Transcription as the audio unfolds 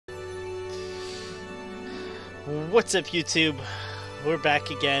What's up, YouTube? We're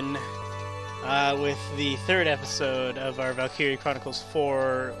back again with the third episode of our Valkyria Chronicles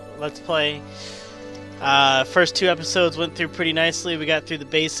 4 Let's Play. First two episodes went through pretty nicely. We got through the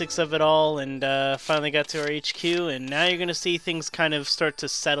basics of it all and finally got to our HQ, and now you're going to see things kind of start to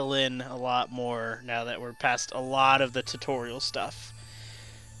settle in a lot more now that we're past a lot of the tutorial stuff.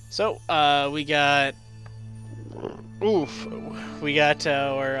 So, we got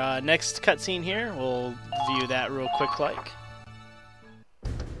our next cutscene here. We'll view that real quick like.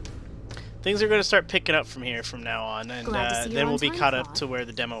 Things are going to start picking up from here from now on, and then we'll be caught up to where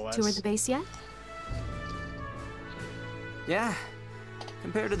the demo was. Toured the base yet? Yeah.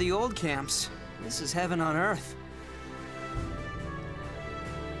 Compared to the old camps, this is heaven on earth.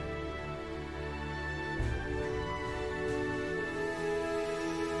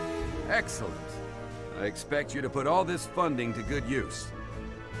 Excellent. I expect you to put all this funding to good use.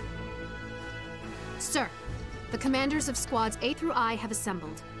 Sir, the commanders of squads A through I have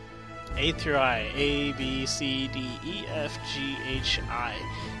assembled. A through I. A, B, C, D, E, F, G, H, I.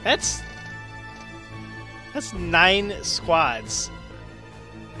 That's 9 squads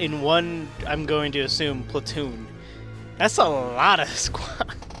in one, I'm going to assume, platoon. That's a lot of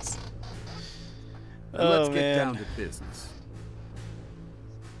squads. Let's get down to business.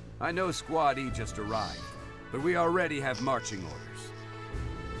 I know Squad E just arrived, but we already have marching orders.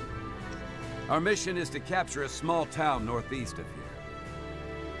 Our mission is to capture a small town northeast of here.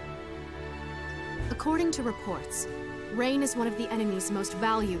 According to reports, Rain is one of the enemy's most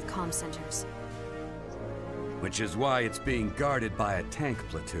valued comm centers. Which is why it's being guarded by a tank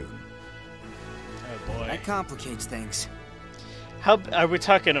platoon. Oh boy. That complicates things. How are we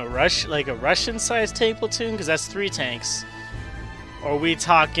talking a Russian-sized tank platoon? Because that's 3 tanks. Or are we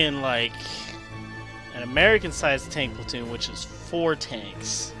talking like an American-sized tank platoon, which is 4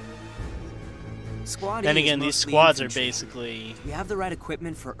 tanks? Squad Then E again, is these mostly squads infantry. are basically... Do we have the right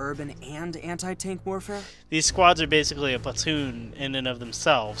equipment for urban and anti-tank warfare? These squads are basically a platoon in and of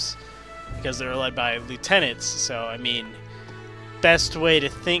themselves, because they're led by lieutenants, so, I mean, best way to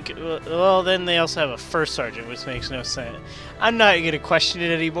think... Well, then they also have a first sergeant, which makes no sense. I'm not going to question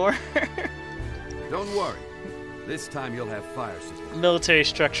it anymore. Don't worry. This time you'll have fire support. Military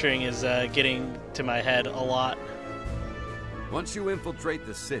structuring is getting to my head a lot. Once you infiltrate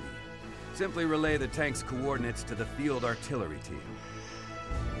the city, simply relay the tank's coordinates to the field artillery team.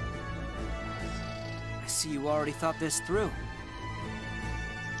 I see you already thought this through.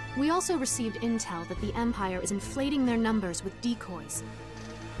 We also received intel that the Empire is inflating their numbers with decoys.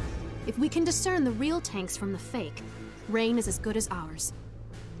 If we can discern the real tanks from the fake, Rain is as good as ours.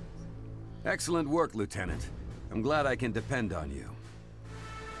 Excellent work, Lieutenant. I'm glad I can depend on you.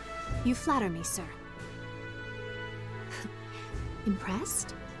 You flatter me, sir.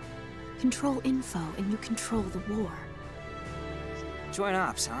 Impressed? Control info and you control the war. Joint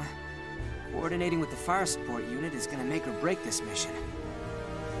ops, huh? Coordinating with the fire support unit is gonna make or break this mission.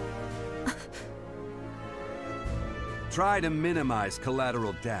 Try to minimize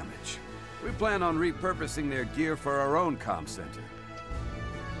collateral damage. We plan on repurposing their gear for our own comm center.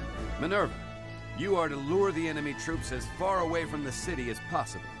 Minerva, you are to lure the enemy troops as far away from the city as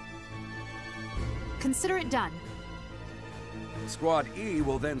possible. Consider it done. Squad E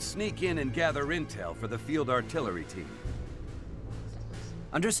will then sneak in and gather intel for the field artillery team.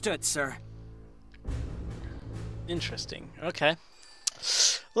 Understood, sir. Interesting. Okay.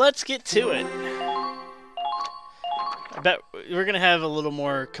 Let's get to it. I bet we're gonna have a little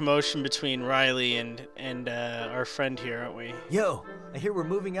more commotion between Riley and our friend here, aren't we? Yo, I hear we're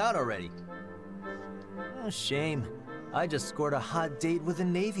moving out already. Oh, shame. I just scored a hot date with a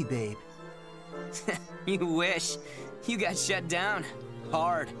Navy babe. You wish. You got shut down.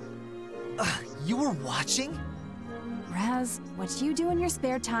 Hard. You were watching? Raz, what you do in your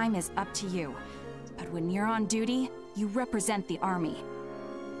spare time is up to you. But when you're on duty, you represent the army.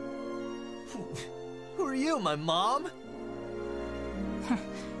 Who are you, my mom?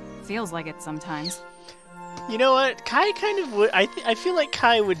 Feels like it sometimes. You know what? Kai kind of would... I feel like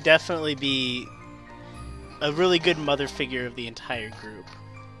Kai would definitely be a really good mother figure of the entire group.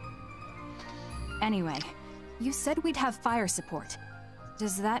 Anyway, you said we'd have fire support.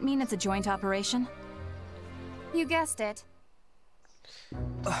 Does that mean it's a joint operation? You guessed it.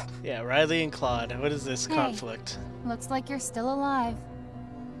 Yeah, Riley and Claude. What is this Hey. conflict? Looks like you're still alive.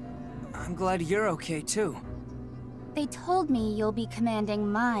 I'm glad you're okay, too. They told me you'll be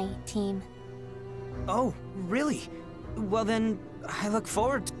commanding my team. Oh, really? Well then, I look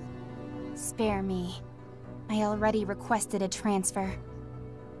forward to... Spare me. I already requested a transfer.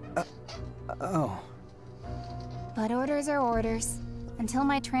 Oh. But orders are orders. Until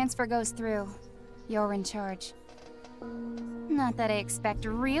my transfer goes through, You're in charge. Not that I expect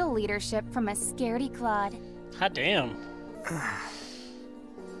real leadership from a scaredy Claude. Hot damn.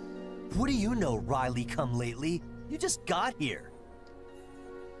 What do you know, Riley come lately? You just got here.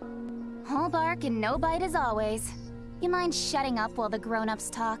 All bark and no bite as always. You mind shutting up while the grown-ups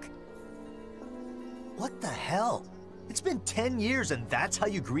talk? What the hell? It's been 10 years and that's how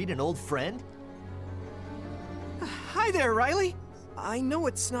you greet an old friend? Hi there, Riley. I know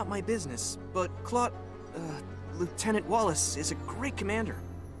it's not my business, but Lieutenant Wallace is a great commander.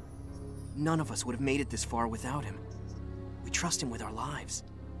 None of us would have made it this far without him. We trust him with our lives.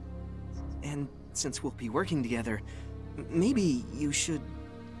 And since we'll be working together, maybe you should,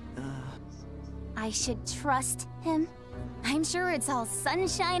 I should trust him? I'm sure it's all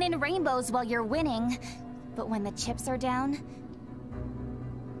sunshine and rainbows while you're winning. But when the chips are down,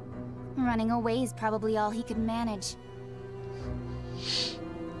 running away is probably all he could manage.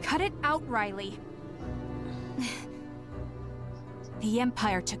 Cut it out, Riley. The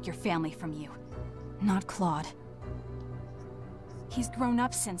Empire took your family from you, not Claude. He's grown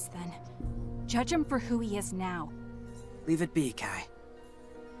up since then. Judge him for who he is now. Leave it be, Kai.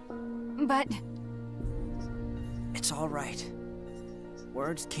 But... It's all right.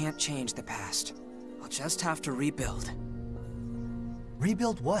 Words can't change the past. I'll just have to rebuild.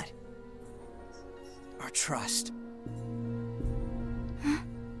 Rebuild what? Our trust.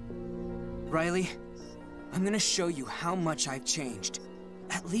 Riley, I'm gonna show you how much I've changed.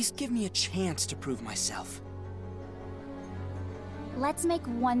 At least give me a chance to prove myself. Let's make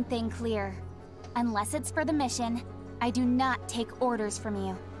one thing clear. Unless it's for the mission, I do not take orders from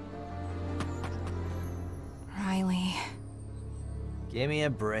you. Riley... Give me a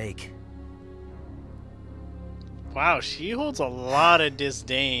break. Wow, she holds a lot of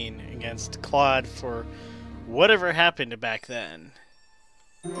disdain against Claude for whatever happened back then.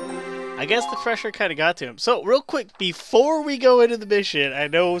 I guess the pressure kind of got to him. So, real quick, before we go into the mission, I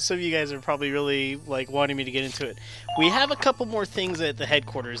know some of you guys are probably really wanting me to get into it. We have a couple more things at the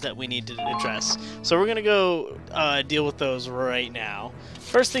headquarters that we need to address. So we're going to go deal with those right now.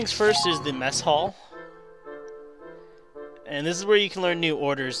 First things first is the mess hall. And this is where you can learn new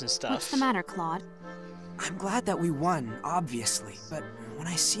orders and stuff. What's the matter, Claude? I'm glad that we won, obviously, but when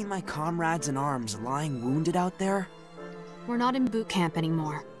I see my comrades in arms lying wounded out there... We're not in boot camp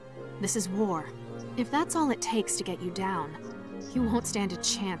anymore. This is war. If that's all it takes to get you down, you won't stand a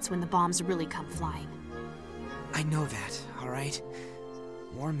chance when the bombs really come flying. I know that, alright?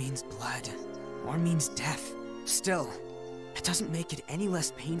 War means blood. War means death. Still, it doesn't make it any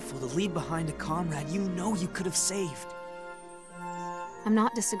less painful to leave behind a comrade you know you could have saved. I'm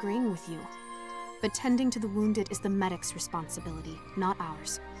not disagreeing with you, but tending to the wounded is the medic's responsibility, not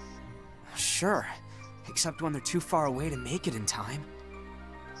ours. Sure, except when they're too far away to make it in time.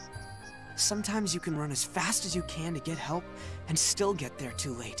 Sometimes you can run as fast as you can to get help and still get there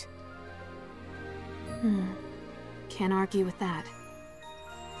too late. Can't argue with that.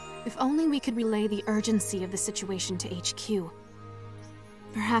 If only we could relay the urgency of the situation to HQ.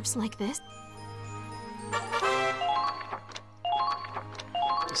 Perhaps like this?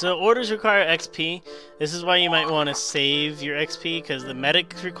 So orders require XP. This is why you might want to save your XP, because the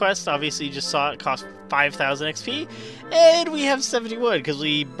medic request, obviously you just saw it cost 5,000 XP, and we have 71 because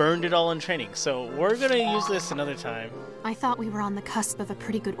we burned it all in training. So we're going to use this another time. I thought we were on the cusp of a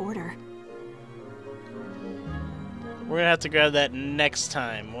pretty good order. We're going to have to grab that next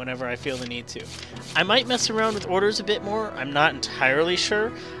time, whenever I feel the need to. I might mess around with orders a bit more. I'm not entirely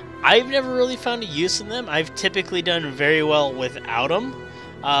sure. I've never really found a use in them. I've typically done very well without them.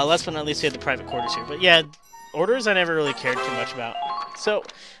 Last but not least, we have the private quarters here. But yeah, orders I never really cared too much about. So,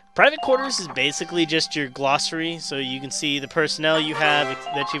 private quarters is basically just your glossary. So you can see the personnel you have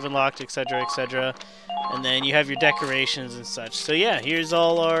that you've unlocked, etc., etc. And then you have your decorations and such. So yeah, here's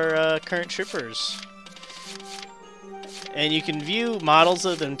all our current troopers. And you can view models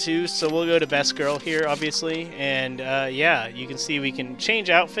of them too. So we'll go to Best Girl here, obviously. And yeah, you can see we can change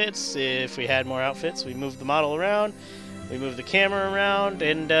outfits if we had more outfits. We move the model around. We move the camera around,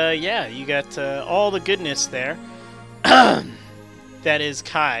 and yeah, you got all the goodness there. That is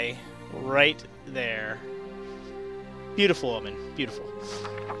Kai, right there. Beautiful woman, beautiful.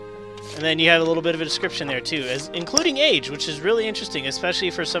 And then you have a little bit of a description there too, including age, which is really interesting,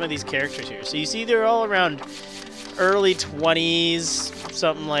 especially for some of these characters here. So you see they're all around early 20s,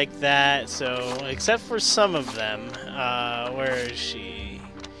 something like that. So, except for some of them. Where is she?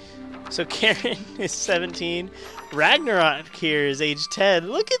 So Karen is 17. Ragnarok here is age 10.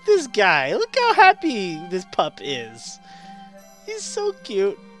 Look at this guy. Look how happy this pup is. He's so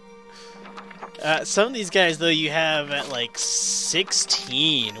cute. Some of these guys, though, you have at like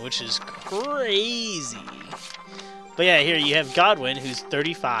 16, which is crazy. But yeah, here you have Godwin, who's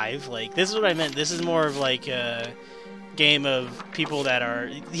 35. Like, this is what I meant. This is more of like a game of people that are...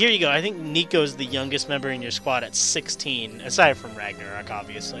 Here you go. I think Nico's the youngest member in your squad at 16, aside from Ragnarok,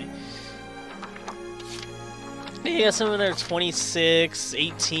 obviously. You got some of them that are 26,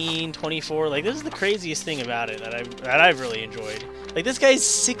 18, 24. Like, this is the craziest thing about it that I've really enjoyed. Like, this guy's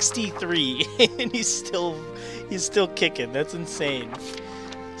 63, and he's still kicking. That's insane.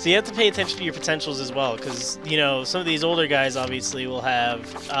 So you have to pay attention to your potentials as well, because, you know, some of these older guys obviously will have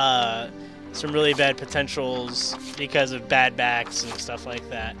some really bad potentials because of bad backs and stuff like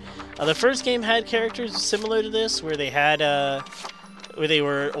that. The first game had characters similar to this, where they had where they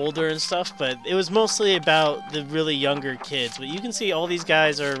were older and stuff, but it was mostly about the really younger kids. But you can see all these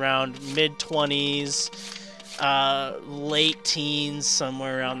guys are around mid-20s, late teens,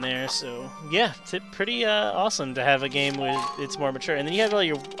 somewhere around there. So yeah, it's pretty awesome to have a game with it's more mature. And then you have all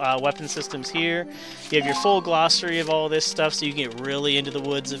your weapon systems here. You have your full glossary of all this stuff, so you can get really into the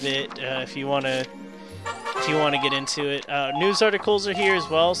woods of it if you want to get into it. News articles are here as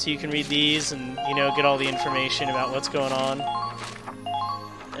well, so you can read these and, you know, get all the information about what's going on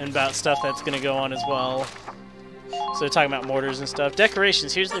and about stuff that's going to go on as well. So they're talking about mortars and stuff.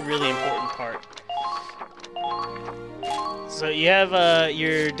 Decorations, here's the really important part. So you have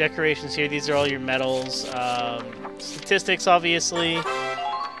your decorations here. These are all your medals. Statistics, obviously.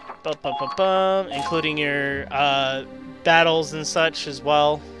 Including your battles and such as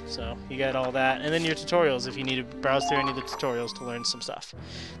well. So you got all that. And then your tutorials if you need to browse through any of the tutorials to learn some stuff.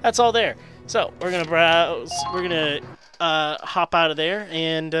 That's all there. So we're going to browse. We're going to hop out of there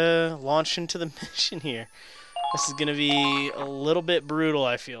and launch into the mission here. This is going to be a little bit brutal,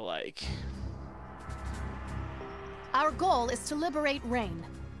 I feel like. Our goal is to liberate Rain.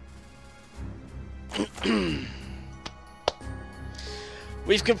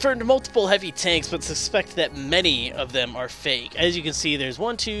 We've confirmed multiple heavy tanks, but suspect that many of them are fake. As you can see, there's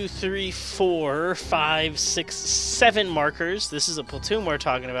 1, 2, 3, 4, 5, 6, 7 markers. This is a platoon we're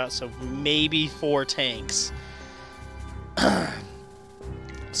talking about, so maybe 4 tanks.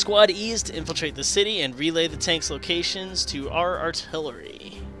 Squad E is to infiltrate the city and relay the tanks' locations to our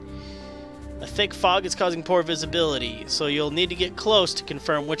artillery. A thick fog is causing poor visibility, so you'll need to get close to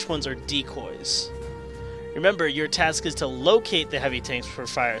confirm which ones are decoys. Remember, your task is to locate the heavy tanks for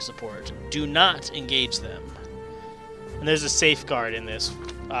fire support. Do not engage them. And there's a safeguard in this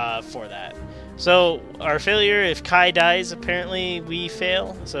for that. So, our failure, if Kai dies, apparently we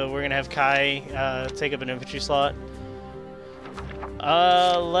fail. So we're going to have Kai take up an infantry slot.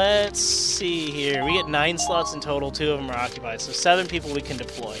 Let's see here. We get 9 slots in total. 2 of them are occupied. So 7 people we can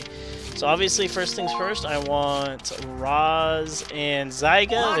deploy. So obviously, first things first, I want Roz and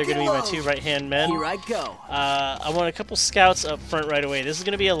Zyga. They're going to be my 2 right-hand men. Here I go. I want a couple scouts up front right away. This is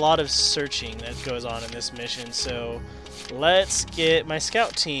going to be a lot of searching that goes on in this mission. So let's get my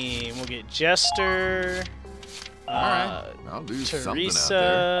scout team. We'll get Jester, Alright, I'll do something out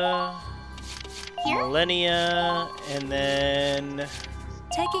Teresa, Here? Millennia, and then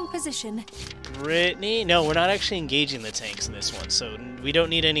Taking position. Brittany. No, we're not actually engaging the tanks in this one, so we don't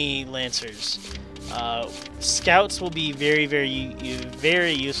need any Lancers. Scouts will be very,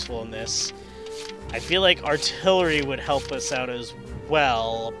 very useful in this. I feel like artillery would help us out as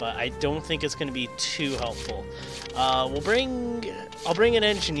well, but I don't think it's going to be too helpful. I'll bring an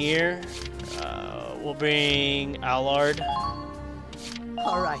engineer. We'll bring Allard.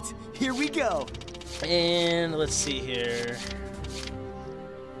 All right, here we go. And let's see here.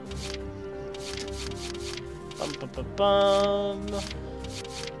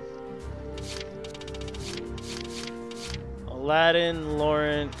 Aladdin,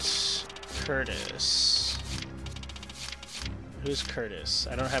 Lawrence, Curtis. Who's Curtis?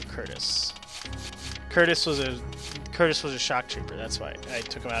 I don't have Curtis. Curtis was a shock trooper. That's why I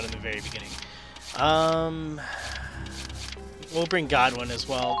took him out in the very beginning. We'll bring Godwin as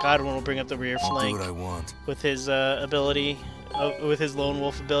well. Godwin will bring up the rear flank do what I want. with his ability, with his lone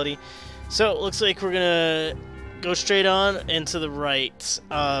wolf ability. So it looks like we're gonna go straight on and to the right.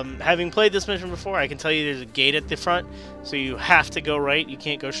 Having played this mission before, I can tell you there's a gate at the front, so you have to go right. You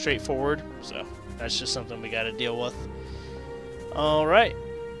can't go straight forward. So that's just something we got to deal with. All right.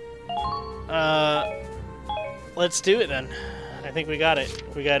 Let's do it then. I think we got it.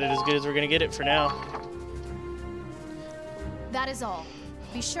 We got it as good as we're gonna get it for now. That is all.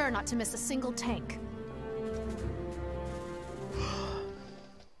 Be sure not to miss a single tank.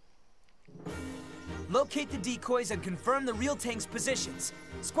 Locate the decoys and confirm the real tank's positions.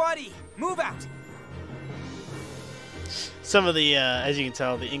 Squad E, move out! Some of the, as you can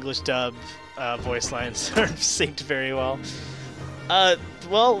tell, the English dub voice lines are synced very well.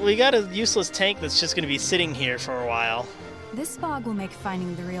 Well, we got a useless tank that's just going to be sitting here for a while. This fog will make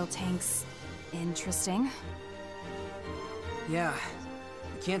finding the real tanks interesting. Yeah.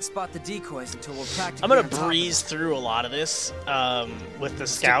 We can't spot the decoys until we're practically I'm going on to top of breeze them. through a lot of this with the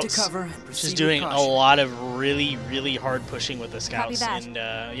Stick to scouts. cover and Just proceed doing with a caution. lot of really, really hard pushing with the Copy scouts. that.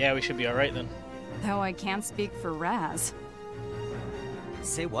 And yeah, we should be alright then. Though I can't speak for Raz.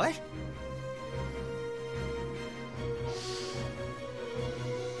 Say what?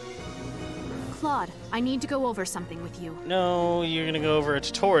 Claude, I need to go over something with you. No, you're going to go over a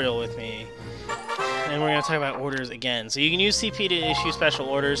tutorial with me. And we're going to talk about orders again. So you can use CP to issue special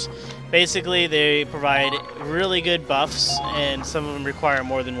orders. Basically, they provide really good buffs, and some of them require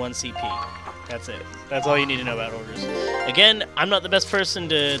more than 1 CP. That's it. That's all you need to know about orders. Again, I'm not the best person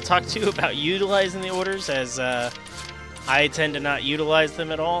to talk to about utilizing the orders, as I tend to not utilize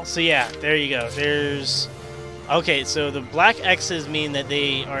them at all. So yeah, there you go. There's... Okay, so the black X's mean that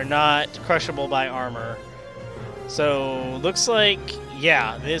they are not crushable by armor. So, looks like,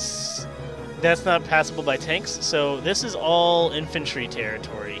 yeah, that's not passable by tanks. So this is all infantry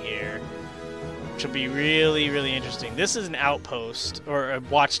territory here, which will be really, really interesting. This is an outpost, or a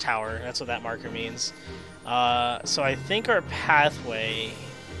watchtower. That's what that marker means. So I think our pathway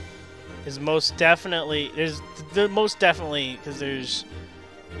is most definitely... because there's...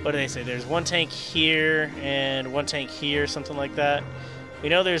 What do they say? There's 1 tank here and 1 tank here, something like that. We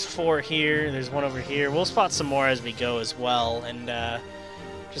know there's 4 here, there's 1 over here. We'll spot some more as we go as well, and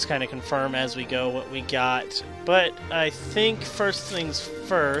just kind of confirm as we go what we got. But I think first things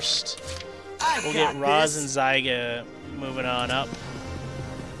first, we'll get Roz and Zyga moving on up.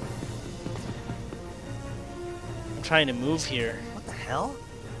 I'm trying to move here. What the hell?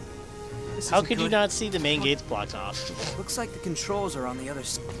 This How isn't could you good. not see the main gates blocked off? Looks like the controls are on the other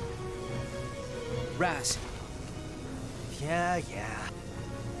side. Raz, Yeah.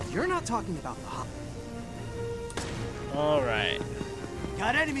 You're not talking about the hop. Alright.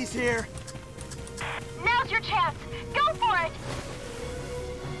 got enemies here. Now's your chance. Go for it.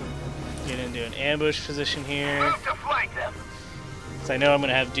 Get into an ambush position here. Move to flank them. So I know I'm going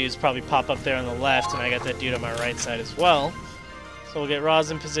to have dudes probably pop up there on the left, and I got that dude on my right side as well. So we'll get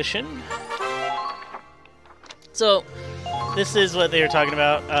Roz in position. So, this is what they were talking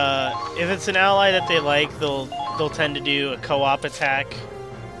about. If it's an ally that they like, they'll tend to do a co-op attack.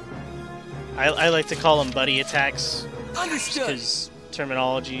 I like to call them buddy attacks, Understood. because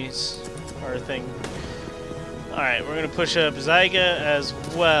terminologies are a thing. Alright, we're going to push up Zyga as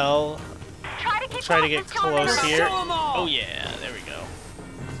well. Try to get close here. Oh yeah, there we go.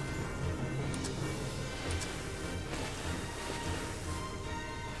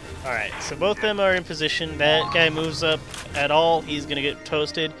 Alright, so both of them are in position. That guy moves up at all, he's going to get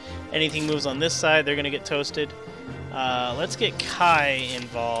toasted. Anything moves on this side, they're going to get toasted. Let's get Kai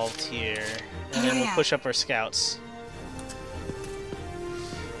involved here, and then we'll push up our scouts.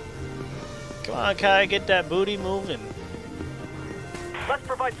 Come on, Kai, get that booty moving. Let's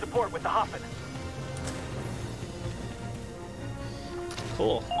provide support with the Hoffman.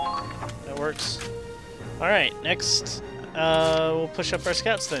 Cool. That works. Alright, next, we'll push up our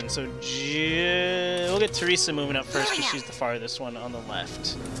scouts then. So, we'll get Teresa moving up first because she's the farthest one on the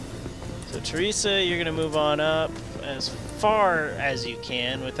left. So, Teresa, you're going to move on up as far as you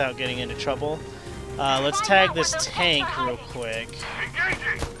can without getting into trouble. Let's tag this tank real quick.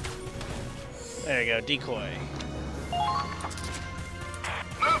 Engaging. There you go, decoy.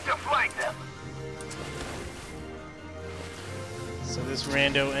 Move to flank them. So this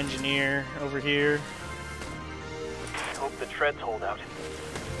rando engineer over here. Hope the treads hold out.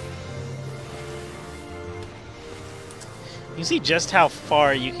 You can see just how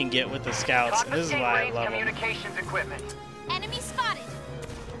far you can get with the scouts, and this is why I love them. Communications equipment. Enemy spotted.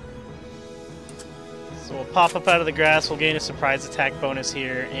 So we'll pop up out of the grass, we'll gain a surprise attack bonus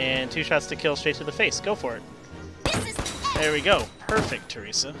here, and 2 shots to kill straight to the face. Go for it. There we go. Perfect,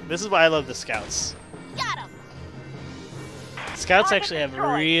 Teresa. This is why I love the scouts. Got him. Scouts actually have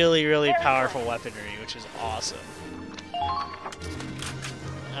really, really powerful weaponry, which is awesome.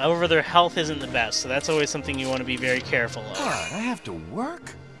 However, their health isn't the best, so that's always something you want to be very careful of. What? I have to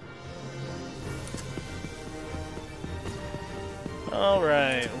work?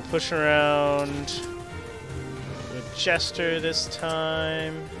 Alright, we'll push around with Jester this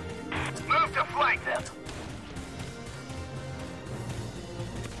time. Move to flank them.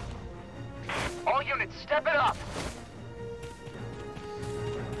 All units, step it up.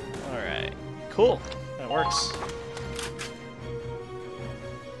 Alright, cool. That works.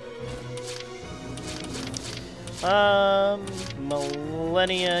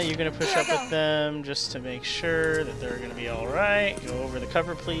 Millennia, you're gonna push up with them just to make sure that they're gonna be alright. Go over the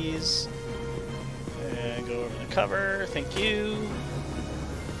cover, please. And go over the cover, thank you.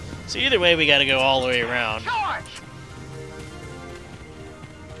 So either way, we gotta go all the way around. Charge!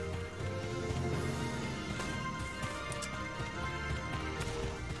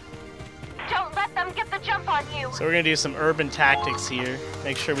 Don't let them get the jump on you. So we're gonna do some urban tactics here.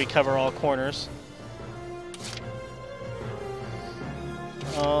 Make sure we cover all corners.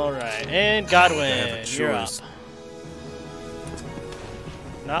 Alright, and Godwin, you're up.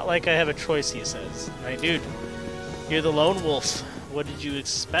 Not like I have a choice, he says. My dude, you're the lone wolf. What did you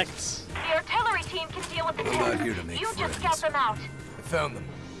expect? The artillery team can deal with the I'm not tanks. here to make You friends. just scout them out. I found them.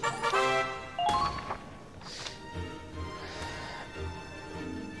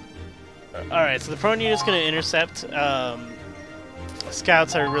 Alright, so the prone unit's going to intercept.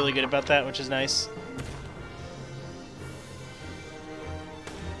 Scouts are really good about that, which is nice.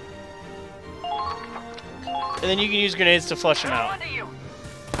 And then you can use grenades to flush them out.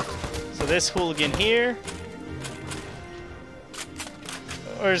 So this hooligan here,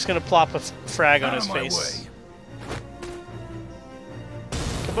 we're just going to plop a frag on his face.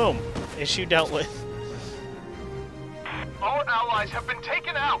 Kaboom. Issue dealt with. All allies have been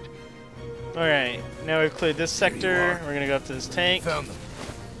taken out. Alright, now we've cleared this sector. We're going to go up to this tank. Found them.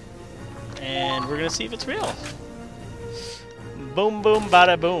 And we're going to see if it's real. Boom, boom,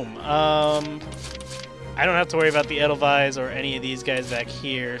 bada boom. I don't have to worry about the Edelweiss or any of these guys back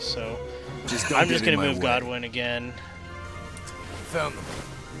here, so I'm just going to move Godwin again. Found them.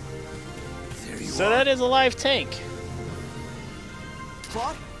 There you So are. that is a live tank.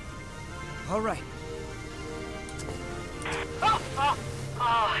 Claude? All right.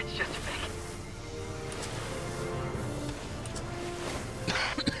 It's just a fake.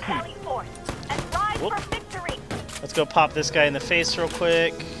 Rally forth and ride Whoop. for victory. Let's go pop this guy in the face real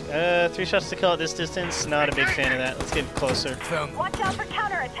quick. 3 shots to kill at this distance. Not a big fan of that. Let's get closer. Found them. Watch out for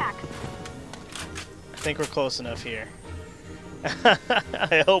counterattacks. I think we're close enough here.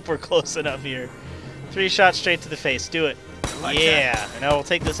 I hope we're close enough here. 3 shots straight to the face. Do it. Yeah. And I will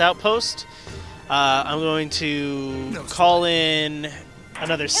take this outpost. I'm going to call in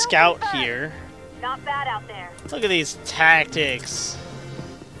another scout here. Not bad out there. Look at these tactics.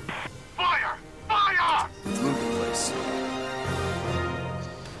 Fire! Fire! Loot the place.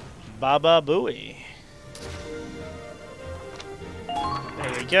 Baba Booey.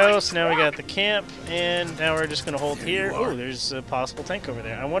 There we go. So now we got the camp, and now we're just going to hold here. Oh, there's a possible tank over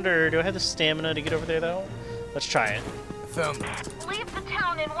there. I wonder, do I have the stamina to get over there, though? Let's try it. Found them. Leave the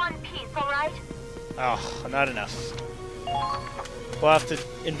town in one piece, alright? Oh, not enough. We'll have to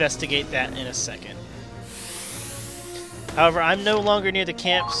investigate that in a second. However, I'm no longer near the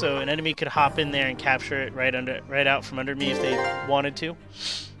camp, so an enemy could hop in there and capture it right out from under me if they wanted to.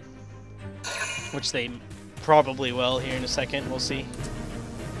 Which they probably will here in a second. We'll see.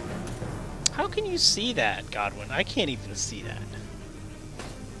 How can you see that, Godwin? I can't even see that.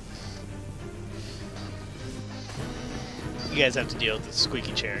 You guys have to deal with the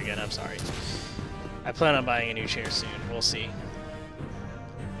squeaky chair again. I'm sorry. I plan on buying a new chair soon. We'll see.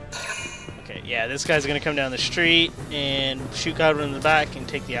 Okay, yeah, this guy's gonna come down the street and shoot Godwin in the back and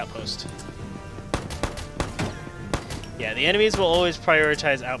take the outpost. Yeah, the enemies will always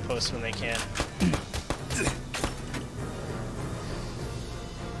prioritize outposts when they can.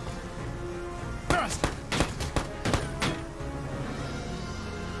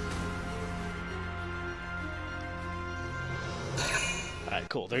 Alright,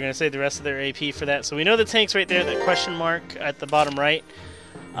 cool. They're going to save the rest of their AP for that. So we know the tank's right there, that question mark at the bottom right.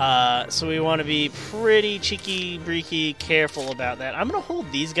 So we want to be pretty cheeky-breaky careful about that. I'm going to hold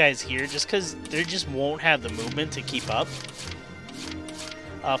these guys here just because they just won't have the movement to keep up.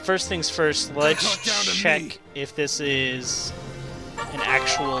 First things first, let's check if this is an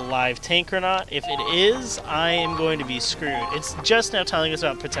actual live tank or not. If it is, I am going to be screwed. It's just now telling us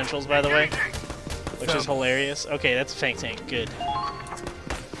about potentials, by the way, which is hilarious. Okay, that's a fake tank. Good.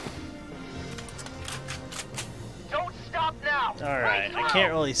 Don't stop now! Alright, I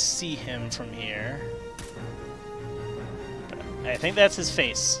can't really see him from here. I think that's his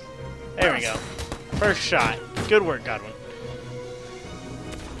face. There we go. First shot. Good work, Godwin.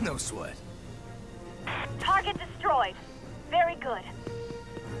 No sweat. Target destroyed. Very good.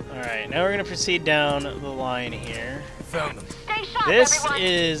 Alright, now we're going to proceed down the line here. Found them. Stay sharp, This everyone.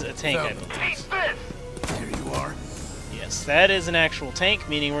 is a tank, I Found them. believe. Eat this! Here you are. Yes, that is an actual tank,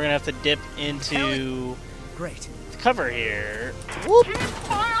 meaning we're going to have to dip into Great. the cover here. Whoop! Keep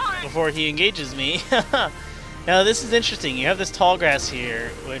firing! Before he engages me. Now, this is interesting. You have this tall grass here,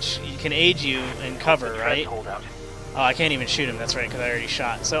 which can aid you in cover, right? Hold out. Oh, I can't even shoot him. That's right, because I already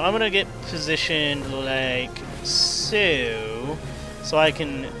shot. So I'm going to get positioned like so I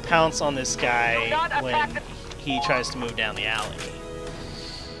can pounce on this guy when he tries to move down the alley.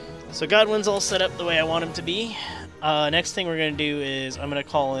 So Godwin's all set up the way I want him to be. Next thing we're going to do is I'm going to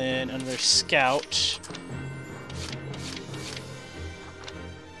call in another scout.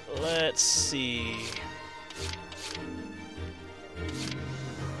 Let's see.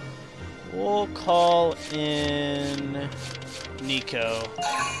 We'll call in Nico.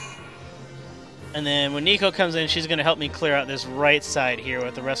 And then when Nico comes in, she's going to help me clear out this right side here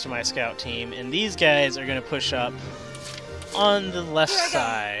with the rest of my scout team. And these guys are going to push up on the left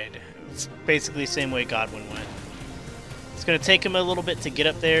side. It's basically the same way Godwin went. It's going to take him a little bit to get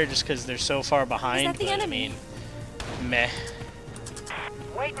up there just because they're so far behind. But I mean, meh.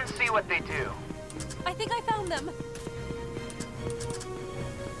 Wait and see what they do. I think I found them.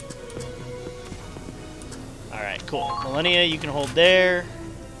 Alright, cool. Millennia, you can hold there.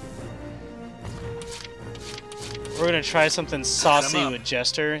 We're going to try something saucy with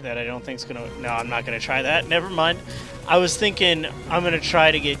Jester that I don't think is going to... No, I'm not going to try that. Never mind. I was thinking I'm going to try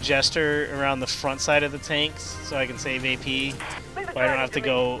to get Jester around the front side of the tanks so I can save AP. So I don't have to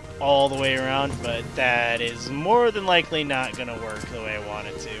go all the way around, but that is more than likely not going to work the way I want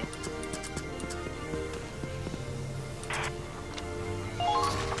it to.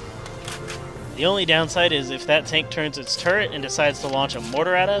 The only downside is if that tank turns its turret and decides to launch a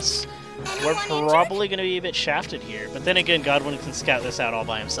mortar at us, we're probably going to be a bit shafted here. But then again, Godwin can scout this out all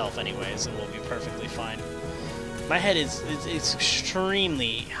by himself anyways, and we'll be perfectly fine. My head is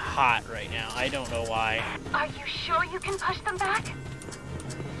extremely hot right now. I don't know why. Are you sure you can push them back?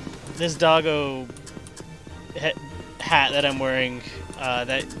 This doggo hat that I'm wearing,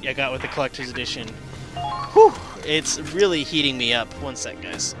 that I got with the collector's edition, whew, it's really heating me up. One sec,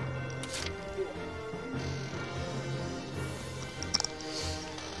 guys.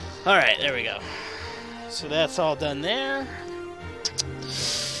 Alright, there we go. So that's all done there.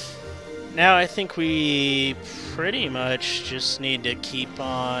 Now I think we pretty much just need to keep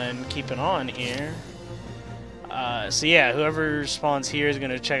on keeping on here. So yeah, whoever spawns here is going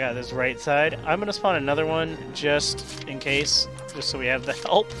to check out this right side. I'm going to spawn another one just in case, just so we have the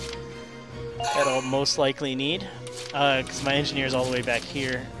help that I'll most likely need. Because my engineer is all the way back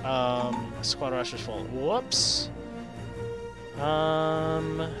here. Squad roster's full. Whoops. Nah,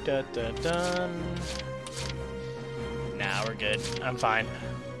 we're good. I'm fine.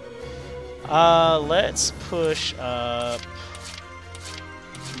 Let's push up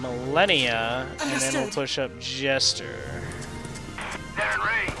Millennia, and then we'll push up Jester. They're in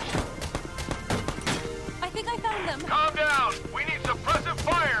range. I think I found them. Calm down. We need suppressive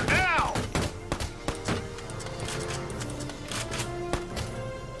fire now.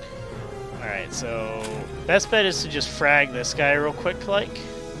 Alright, so best bet is to just frag this guy real quick, like.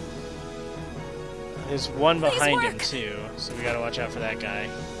 There's one behind him too, so we gotta watch out for that guy.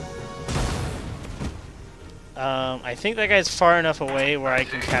 I think that guy's far enough away where I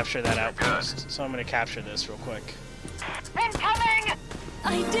can capture that outpost, so I'm gonna capture this real quick. Incoming!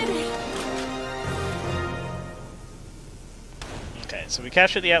 I did it! Okay, so we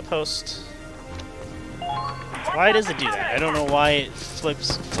captured the outpost. Why does it do that? I don't know why it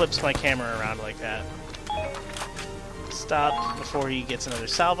flips my camera around like that. Stop before he gets another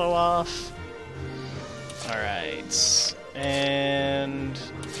salvo off. Alright. And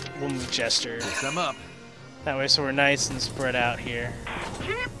we'll move Jester. Them up. That way so we're nice and spread out here.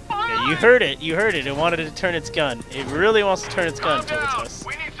 Yeah, you heard it. You heard it. It wanted to turn its gun. It really wants to turn its gun towards us.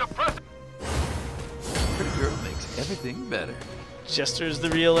 We need suppressive. Pretty girl makes everything better. Jester's the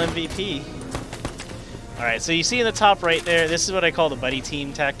real MVP. Alright, so you see in the top right there, this is what I call the buddy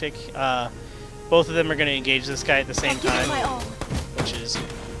team tactic. Both of them are going to engage this guy at the same time, which is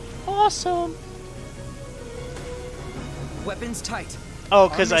awesome. Weapons tight. Oh,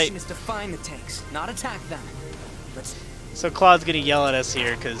 because Our mission is to find the tanks, not attack them. So Claude's going to yell at us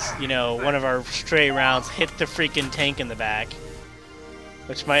here because, you know, one of our stray rounds hit the freaking tank in the back,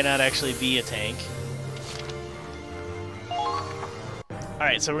 which might not actually be a tank.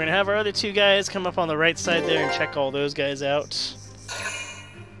 Alright, so we're going to have our other two guys come up on the right side there and check all those guys out.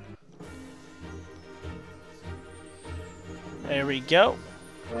 There we go.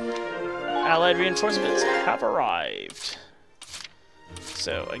 Allied reinforcements have arrived.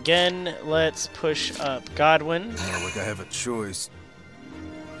 So again, let's push up Godwin. Not like I have a choice.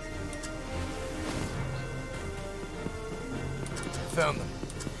 Found them.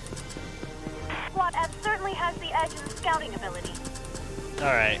 Squad F certainly has the edge in scouting ability.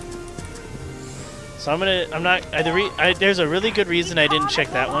 Alright. So there's a really good reason I didn't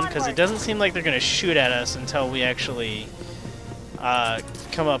check that one, because it doesn't seem like they're gonna shoot at us until we actually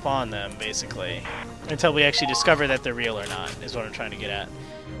come up on them, basically. Until we actually discover that they're real or not, is what I'm trying to get at.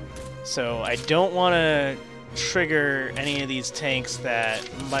 So I don't want to trigger any of these tanks that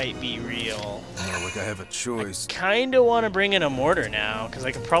might be real. Oh, look, I have a choice. I kind of want to bring in a mortar now, because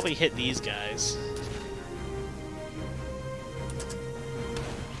I can probably hit these guys.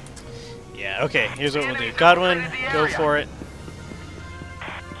 Yeah, okay, here's what we'll do. Godwin, go for it.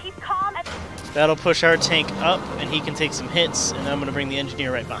 Keep calm. That'll push our tank up, and he can take some hits, and I'm going to bring the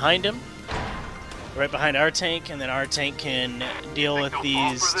engineer right behind him. Right behind our tank, and then our tank can deal with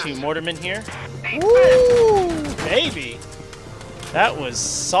these two mortarmen here. Woo! Baby! That was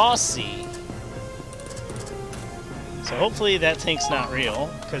saucy. So hopefully that tank's not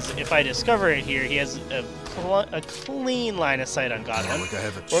real, because if I discover it here, he has a clean line of sight on Godwin. Look, I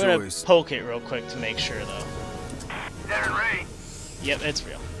have a We're going to choice. poke it real quick to make sure, though. They're in range. Yep, it's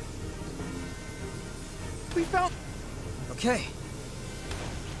real. We found... Okay.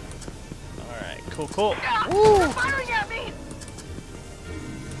 Alright, cool, cool. They're firing at me!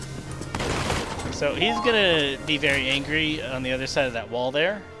 So he's gonna be very angry on the other side of that wall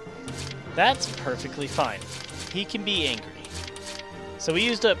there. That's perfectly fine. He can be angry. So we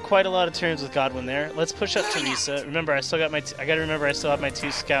used up quite a lot of turns with Godwin there. Let's push up Teresa. Remember, I gotta remember I still have my 2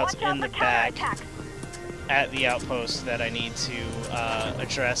 scouts in the back at the outpost that I need to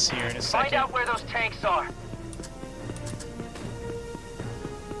address here in a Find second. out where those tanks are.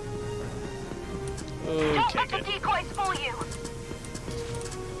 Don't Okay, let the good. decoys fool you.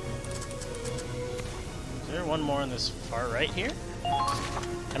 Is there one more on this far right here?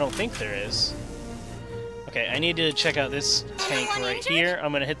 I don't think there is. Okay, I need to check out this tank right here.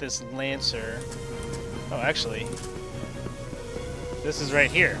 I'm gonna hit this Lancer. Oh, actually, this is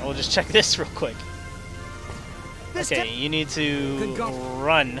right here. We'll just check this real quick. Okay, you need to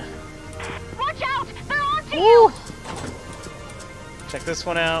run. Watch out! They're on to Woo! you! Check this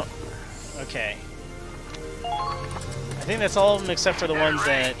one out. Okay. I think that's all of them except for the ones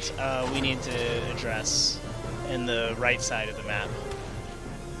that we need to address in the right side of the map.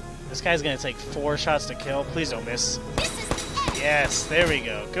 This guy's gonna take 4 shots to kill. Please don't miss. Yes, there we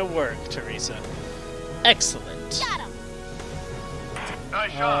go. Good work, Teresa. Excellent. Got him.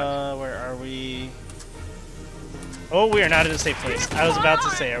 Nice shot. Where are we? Oh, we are not in a safe place. I was about to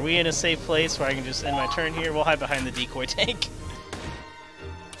say, are we in a safe place where I can just end my turn here? We'll hide behind the decoy tank.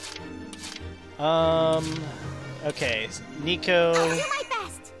 Okay, Nico. I'll do my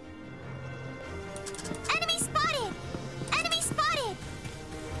best. Enemy spotted. Enemy spotted.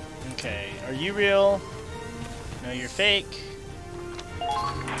 Okay, are you real? No, you're fake.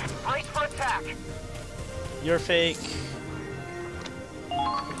 Brace for attack. You're fake.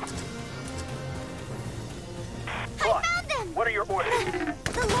 Clark, Found them. what are your orders?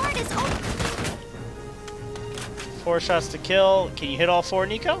 The Lord is open. 4 shots to kill. Can you hit all 4,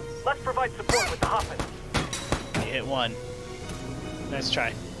 Nico? Let's provide support with the Hoffman. You hit 1. Nice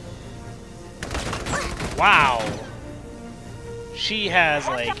try. Wow. She has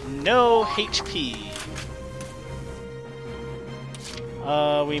like no HP.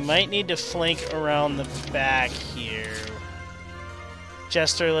 We might need to flank around the back here.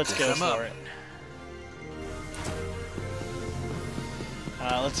 Jester, let's go for it.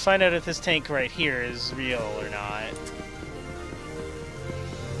 Let's find out if this tank right here is real or not.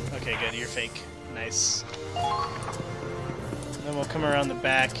 Okay, good. You're fake. Nice. Then we'll come around the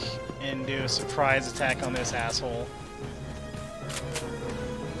back and do a surprise attack on this asshole.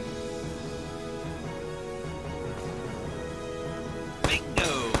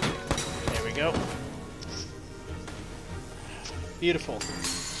 Bingo! There we go. Beautiful.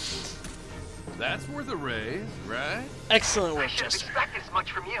 That's worth a raise, right? Excellent I work, shouldn't Jester. expect this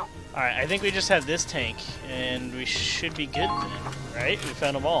much from you. Alright, I think we just have this tank, and we should be good then, right? We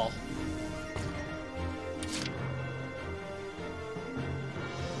found them all.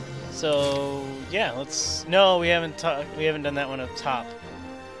 So, yeah, let's... No, we haven't done that one up top.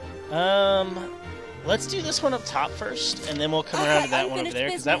 Let's do this one up top first, and then we'll come around to that one over there,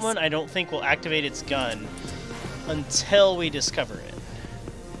 because that one I don't think will activate its gun until we discover it.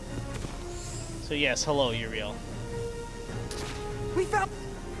 So yes, hello, Uriel. We found...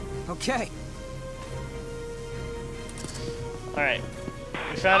 Okay. Alright.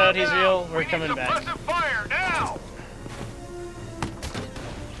 We found out he's real, we're coming We need back. suppressive fire now!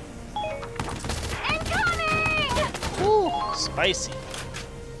 Incoming! Ooh, spicy.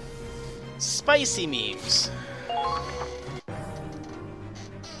 Spicy memes.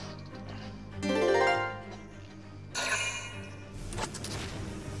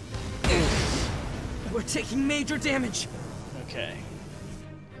 We're taking major damage. Okay.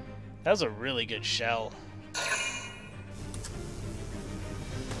 That was a really good shell.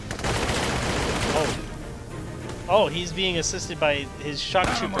 Oh, he's being assisted by his shock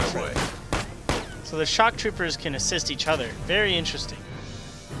troopers. So the shock troopers can assist each other. Very interesting.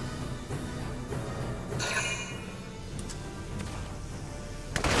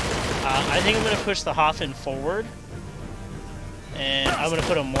 I think I'm going to push the Hoffen forward. And I'm going to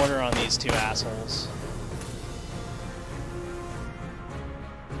put a mortar on these two assholes.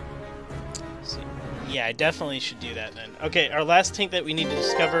 Yeah, I definitely should do that then. Okay, our last tank that we need to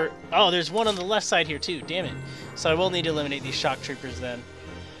discover... Oh, there's one on the left side here too, damn it. So I will need to eliminate these shock troopers then.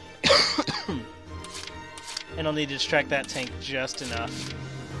 And I'll need to distract that tank just enough.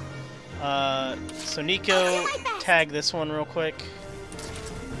 So Nico, tag this one real quick.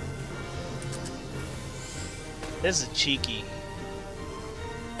 This is cheeky.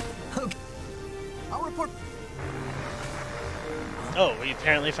 Okay. I'll report. Oh, we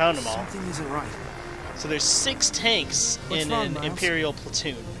apparently found them all. Something isn't right. So there's 6 tanks in an Imperial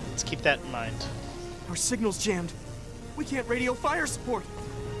platoon. Let's keep that in mind. Our signal's jammed. We can't radio fire support.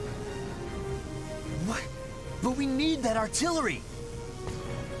 What? But we need that artillery!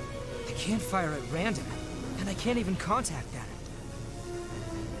 I can't fire at random, and I can't even contact that.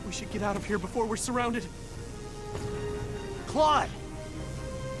 We should get out of here before we're surrounded. Claude!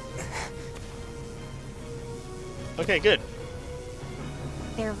 Okay, good.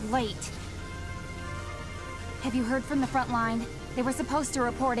 They're late. Have you heard from the front line? They were supposed to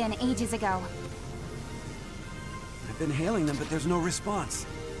report in ages ago. I've been hailing them, but there's no response.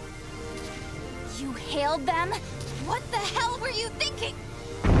 You hailed them? What the hell were you thinking?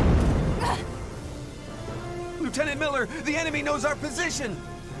 Lieutenant Miller, the enemy knows our position!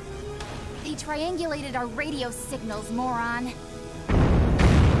 They triangulated our radio signals, moron.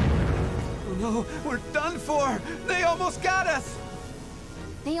 Oh no, we're done for! They almost got us!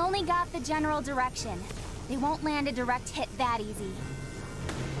 They only got the general direction. They won't land a direct hit that easy.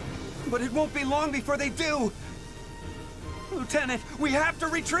 But it won't be long before they do! Lieutenant, we have to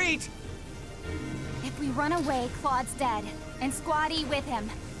retreat! If we run away, Claude's dead. And Squatty with him.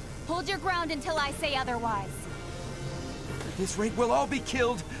 Hold your ground until I say otherwise. At this rate, we'll all be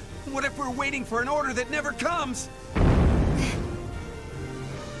killed. What if we're waiting for an order that never comes?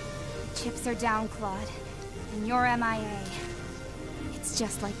 Chips are down, Claude. And you're MIA. It's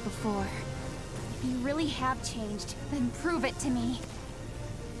just like before. If you really have changed, then prove it to me.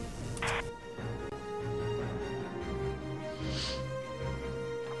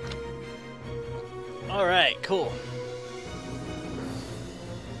 Alright, cool.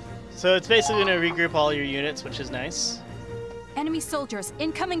 So it's basically going to regroup all your units, which is nice. Enemy soldiers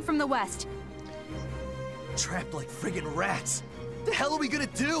incoming from the west. Trapped like friggin' rats. The hell are we gonna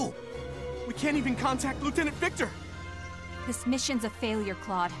do? We can't even contact Lieutenant Victor. This mission's a failure,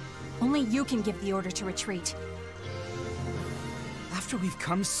 Claude. Only you can give the order to retreat. After we've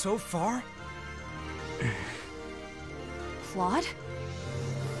come so far? Claude?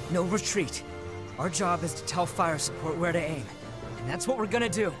 No retreat. Our job is to tell fire support where to aim. And that's what we're gonna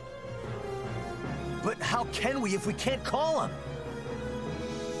do. But how can we if we can't call them?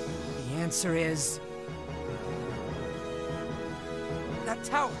 The answer is... that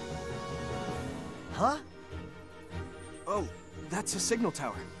tower. Huh? Oh, that's a signal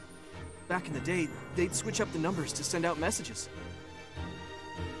tower. Back in the day, they'd switch up the numbers to send out messages.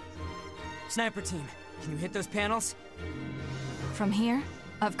 Sniper team, can you hit those panels? From here?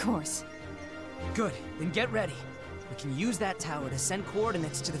 Of course. Good, then get ready. We can use that tower to send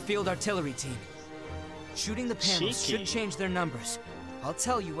coordinates to the field artillery team. Shooting the panels should change their numbers. I'll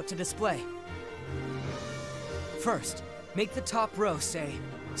tell you what to display. First, make the top row say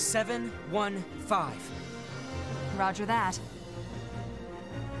 715. Roger that.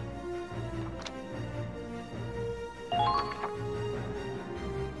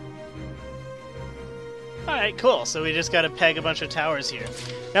 Alright, cool. So we just gotta peg a bunch of towers here.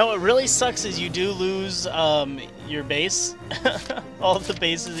 Now what really sucks is you do lose your base. All of the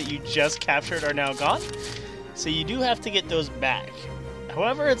bases that you just captured are now gone. So you do have to get those back.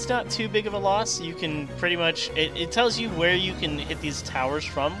 However, it's not too big of a loss. You can pretty much... It tells you where you can hit these towers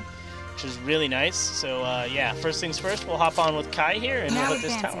from, which is really nice. So yeah, first things first, we'll hop on with Kai here and we'll hit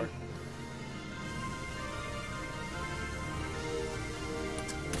this tower.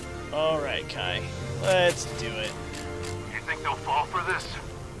 Alright, Kai. Let's do it. You think they'll fall for this?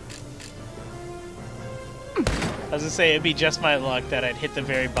 I was gonna say, it'd be just my luck that I'd hit the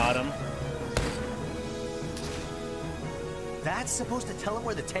very bottom. That's supposed to tell them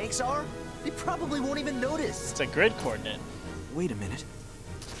where the tanks are? They probably won't even notice. It's a grid coordinate. Wait a minute.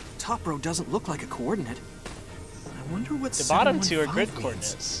 top row doesn't look like a coordinate. I wonder what The bottom 715 two are grid means.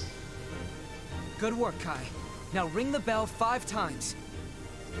 coordinates. Good work, Kai. Now ring the bell 5 times.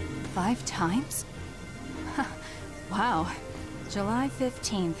 5 times? Wow. July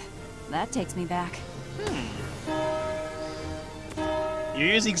 15th. That takes me back. You're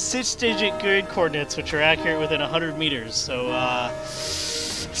using 6-digit grid coordinates, which are accurate within 100 meters. So,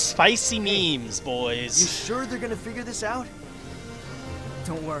 spicy memes, You boys. sure they're gonna figure this out?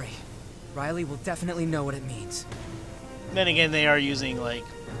 Don't worry. Riley will definitely know what it means. Then again, they are using, like...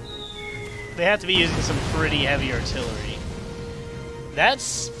 They have to be using some pretty heavy artillery.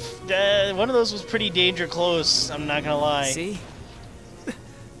 That's... one of those was pretty danger close, I'm not gonna lie. See?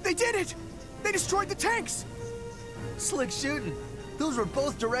 They did it! They destroyed the tanks! Slick shooting. Those were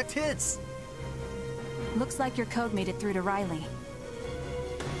both direct hits. Looks like your code made it through to Riley.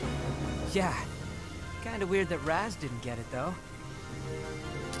 Yeah. Kinda weird that Raz didn't get it, though.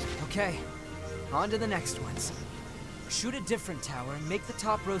 Okay. On to the next ones. Shoot a different tower and make the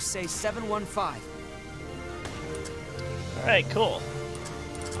top row say 715. Alright, cool.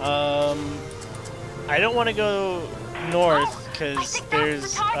 I don't want to go north because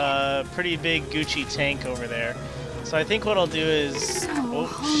there's a pretty big Gucci tank over there. So I think what I'll do is... So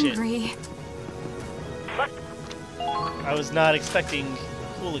oh, shit. hungry. I was not expecting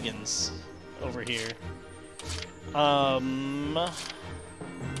hooligans over here.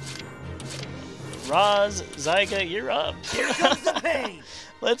 Roz, Zyga, you're up. Here comes the pain!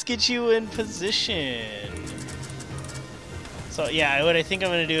 Let's get you in position. So yeah, what I think I'm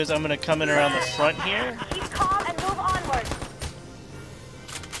gonna do is I'm gonna come in around the front here. Keep calm and move onward. –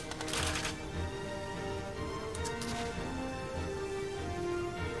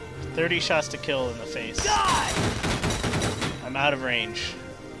 30 shots to kill in the face. I'm out of range.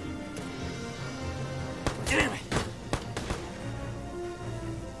 Damn it!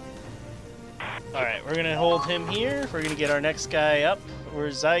 Alright, we're gonna hold him here. We're gonna get our next guy up.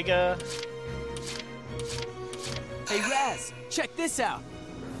 Where's Zyga? Hey Raz, check this out.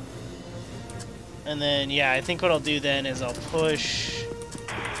 And then, yeah, I think what I'll do then is I'll push...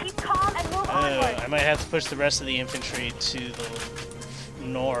 Keep calm and move onward. I might have to push the rest of the infantry to the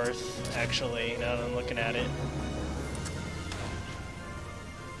north, actually, now that I'm looking at it.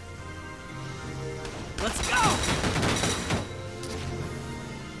 Let's go!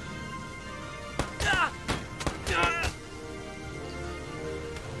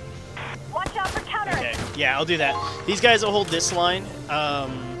 Watch out for counters. Okay, yeah, I'll do that. These guys will hold this line.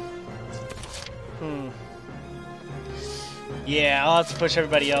 Yeah, I'll have to push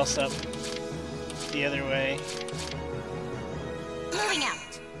everybody else up the other way. Moving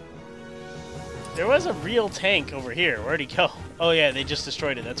out. There was a real tank over here. Where'd he go? Oh yeah, they just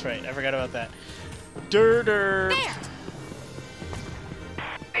destroyed it. That's right. I forgot about that. Durder.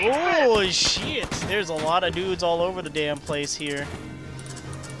 Oh shit! There's a lot of dudes all over the damn place here.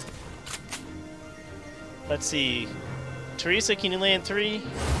 Let's see. Teresa, can you land 3?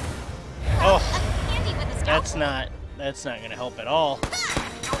 Oh, that's not gonna help at all.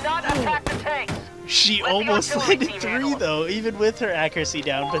 Do not attack the tanks. She Let the almost artillery landed team 3 handle it. though, even with her accuracy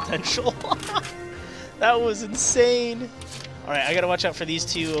down potential. That was insane. Alright, I gotta watch out for these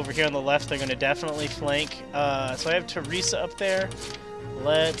two over here on the left. They're gonna definitely flank. So I have Teresa up there.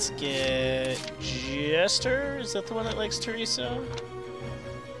 Let's get Jester. Is that the one that likes Teresa?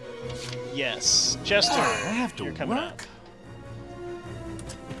 Yes. Jester, I have to you're coming work. up.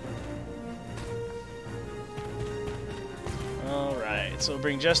 Alright, so we'll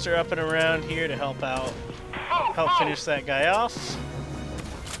bring Jester up and around here to help out. Help finish that guy off.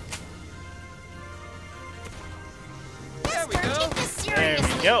 There we go. There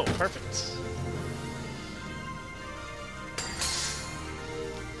we go. Perfect.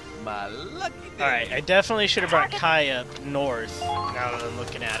 My lucky day. Alright, I definitely should have brought Kai up north, now that I'm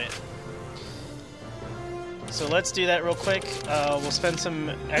looking at it. So let's do that real quick. We'll spend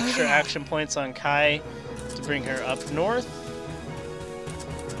some extra action points on Kai to bring her up north.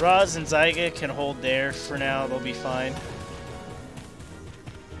 Roz and Zyga can hold there for now. They'll be fine.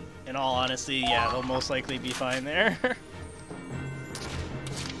 In all honesty, yeah, they'll most likely be fine there.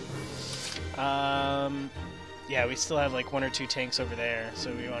 Yeah, we still have like 1 or 2 tanks over there,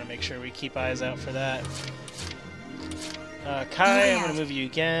 so we want to make sure we keep eyes out for that. Kai, I'm going to move you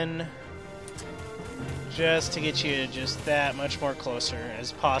again. Just to get you just that much more closer,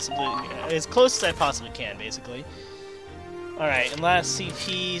 as close as I possibly can, basically. Alright, and last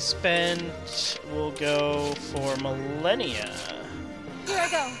CP spent, we'll go for Millennia. Here I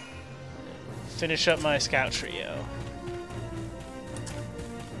go. Finish up my scout trio.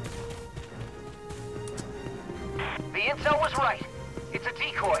 The intel was right. It's a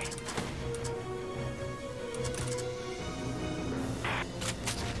decoy.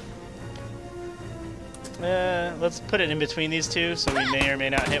 Let's put it in between these two so we may or may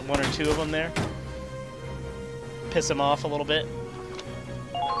not hit one or two of them there. Piss them off a little bit.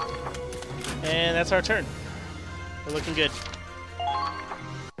 And that's our turn. We're looking good.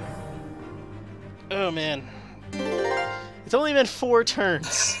 Oh man. It's only been 4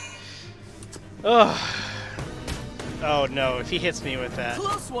 turns. Oh. Oh no, if he hits me with that.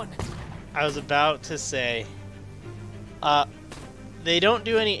 Close one. I was about to say. They don't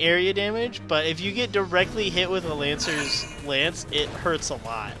do any area damage, but if you get directly hit with a Lancer's lance, it hurts a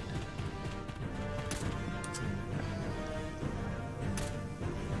lot.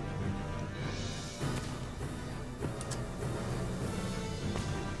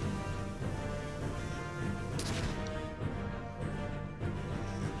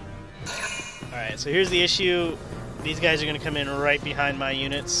 Alright, so here's the issue. These guys are going to come in right behind my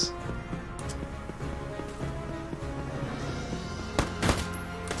units.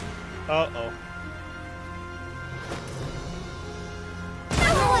 Uh-oh.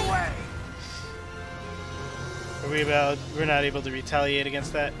 No way! We're not able to retaliate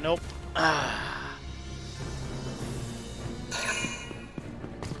against that? Nope. Ah.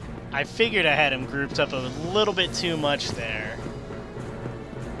 I figured I had him grouped up a little bit too much there.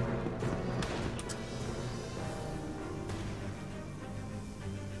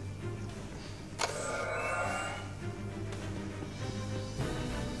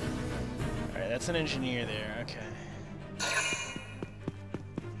 That's an engineer there, okay.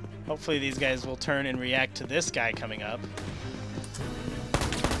 Hopefully these guys will turn and react to this guy coming up.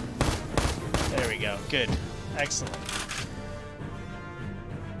 There we go, good. Excellent.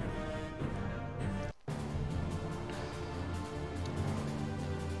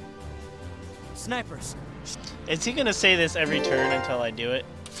 Snipers. Is he gonna say this every turn until I do it?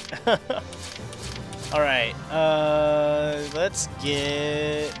 Alright, let's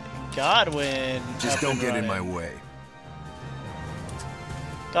get Godwin. Just don't get in my way.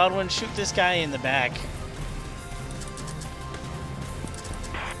 Godwin, shoot this guy in the back.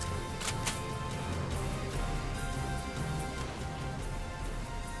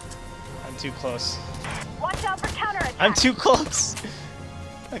 I'm too close. Watch out for counterattack. I'm too close.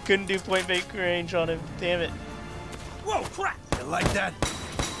 I couldn't do point blank range on him. Damn it. Whoa, crap! You like that?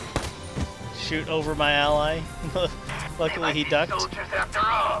 Shoot over my ally. Luckily he ducked. Soldiers after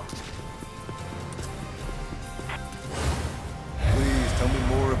all. Please tell me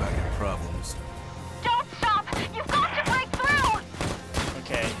more about your problems. Don't stop! You've got to break through!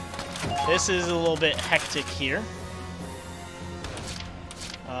 Okay. This is a little bit hectic here.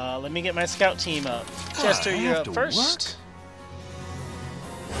 Let me get my scout team up. Jester, you're up first.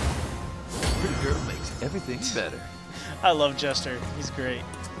 Pretty girl makes everything better. I love Jester. He's great.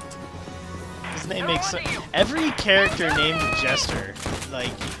 His name makes every character named Jester,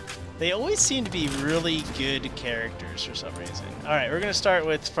 like, they always seem to be really good characters for some reason. All right, we're gonna start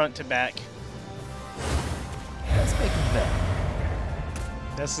with front to back. Let's make them better.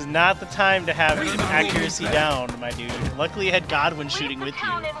 This is not the time to have accuracy down, my dude. Luckily, you had Godwin shooting with you.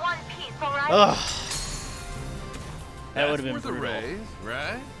 Ugh. That would have been Worth a brutal. raise,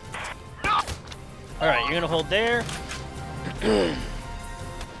 right? All right, you're gonna hold there.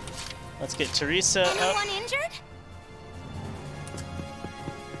 Let's get Teresa up. Anyone injured?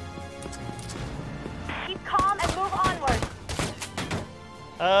 Keep calm and move onward.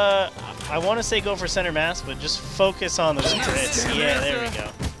 I want to say go for center mass, but just focus on those crits. Yeah, there we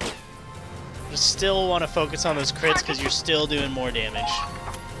go. Just still want to focus on those crits because you're still doing more damage.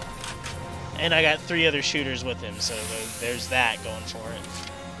 And I got 3 other shooters with him, so there's that going for it.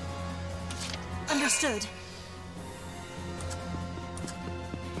 Understood.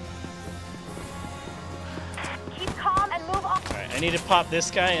 Keep calm and move on. Alright, I need to pop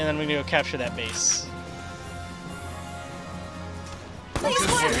this guy, and then we're going to go capture that base. There we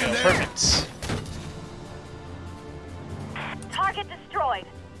go, perfect. Target destroyed.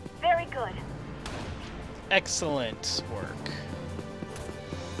 Very good. Excellent work.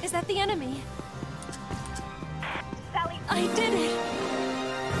 Is that the enemy? Sally. I did it!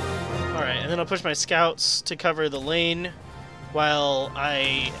 Alright, and then I'll push my scouts to cover the lane while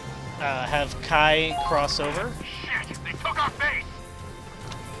I have Kai cross over. Shit, they took our base.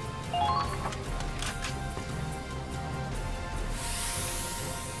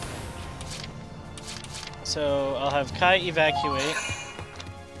 So I'll have Kai evacuate.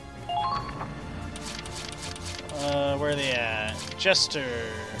 Where are they at? Jester.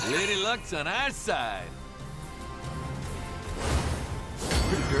 Lady Luck's on our side.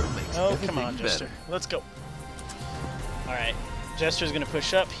 Pretty girl makes Oh, everything come on, better. Jester. Let's go. Alright. Jester's gonna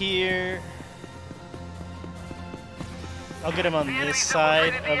push up here. I'll get him on this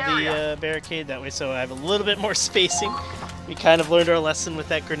side of the barricade, that way so I have a little bit more spacing. We kind of learned our lesson with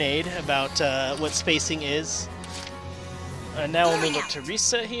that grenade about what spacing is. Now we'll move up to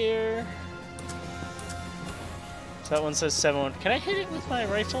reset here. So that one says 7-1. Can I hit it with my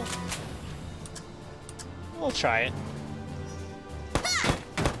rifle? We'll try it.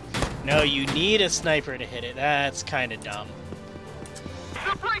 No, you need a sniper to hit it. That's kind of dumb.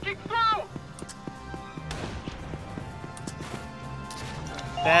 They're breaking through!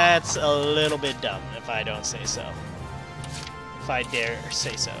 That's a little bit dumb, if I don't say so. If I dare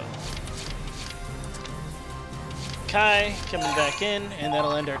say so. Kai coming back in, and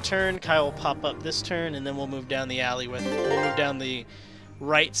that'll end our turn. Kai will pop up this turn, and then we'll move down the alley with. We'll move down the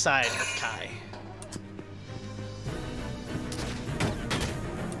right side with Kai.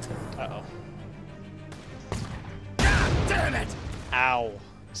 Uh-oh. God damn it! Ow.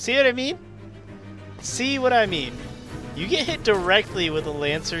 See what I mean? See what I mean? You get hit directly with a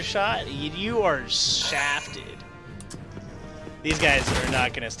Lancer shot, you are shafted. These guys are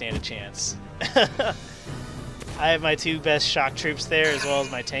not going to stand a chance. I have my 2 best shock troops there, as well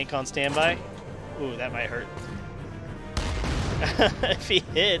as my tank on standby. Ooh, that might hurt. If he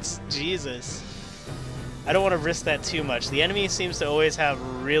hits, Jesus. I don't want to risk that too much. The enemy seems to always have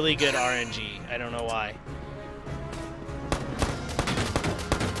really good RNG. I don't know why.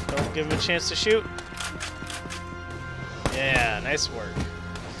 Don't give him a chance to shoot. Yeah, nice work.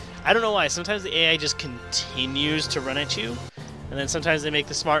 I don't know why. Sometimes the AI just continues to run at you, and then sometimes they make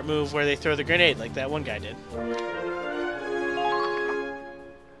the smart move where they throw the grenade, like that one guy did.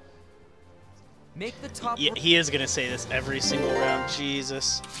 Make the top. Yeah, he is gonna say this every single round.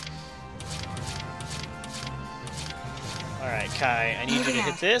 Jesus. All right, Kai. I need you to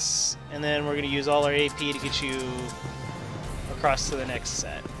hit this, and then we're gonna use all our AP to get you across to the next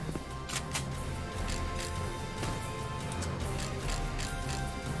set.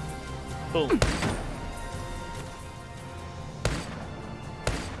 Boom.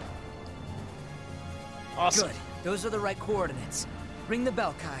 Awesome. Good. Those are the right coordinates. Ring the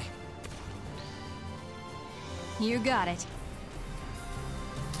bell, Kai. You got it.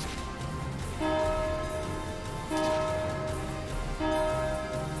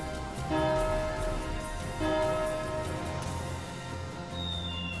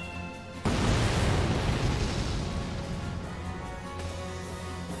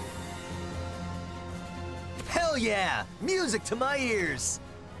 Hell yeah! Music to my ears!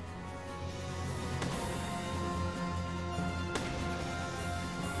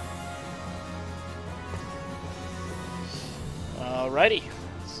 Alrighty.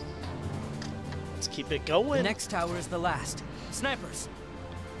 Let's keep it going. The next tower is the last. Snipers.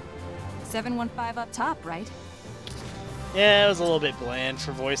 715 up top, right? Yeah, it was a little bit bland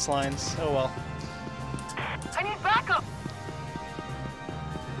for voice lines. Oh well. I need backup!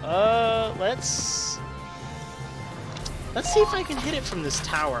 Let's see if I can hit it from this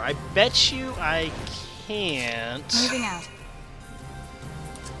tower. I bet you I can't. Moving out.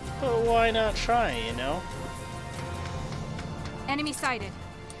 But why not try, you know? Enemy sighted.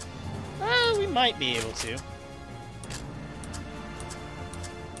 We might be able to.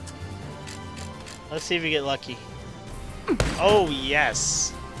 Let's see if we get lucky. Oh,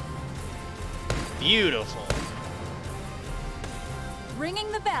 yes. Beautiful.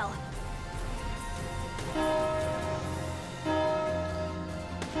 Ringing the bell.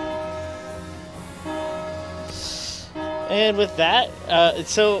 And with that,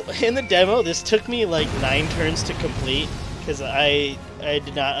 so in the demo, this took me like 9 turns to complete because I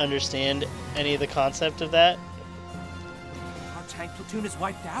did not understand any of the concept of that. Our tank platoon is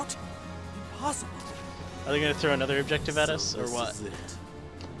wiped out? Impossible. Are they going to throw another objective at us, or what?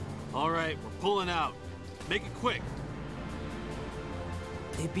 Alright, we're pulling out. Make it quick.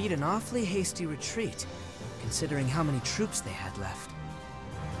 They beat an awfully hasty retreat, considering how many troops they had left.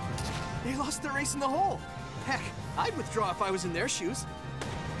 They lost their ace in the hole. Heck, I'd withdraw if I was in their shoes.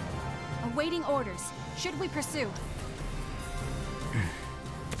 Awaiting orders. Should we pursue?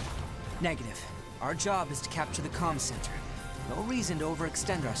 Negative. Our job is to capture the comm center. No reason to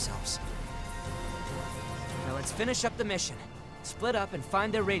overextend ourselves. Now let's finish up the mission. Split up and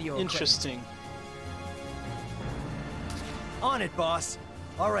find their radio equipment. Interesting. On it, boss.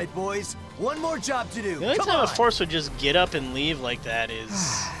 All right, boys. One more job to do. The only Come time on. a force would just get up and leave like that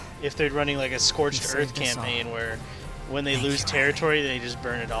is if they're running like a scorched You earth saved us campaign all. where when they Thank lose you, territory, they just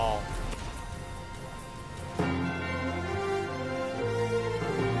burn it all.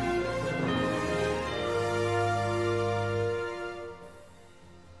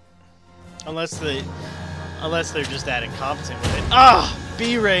 Unless they're just that incompetent with it. Ah!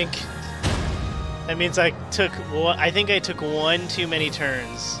 B rank! That means I took one, I think I took one too many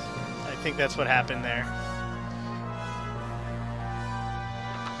turns. I think that's what happened there.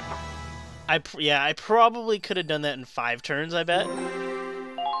 I probably could have done that in 5 turns, I bet.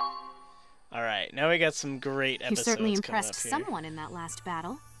 Alright, now we got some great episodes. You certainly coming impressed up here. someone in that last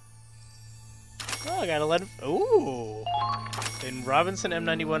battle. Oh, I got 11. Ooh! And Robinson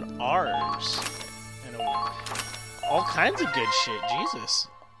M91Rs. And all kinds of good shit, Jesus.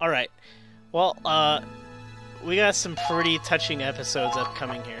 Alright. Well, we got some pretty touching episodes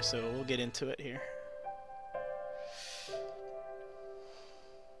upcoming here, so we'll get into it here.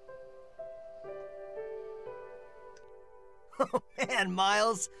 Oh man,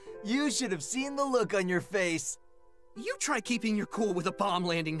 Miles, you should have seen the look on your face. You try keeping your cool with a bomb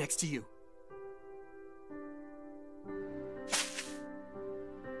landing next to you.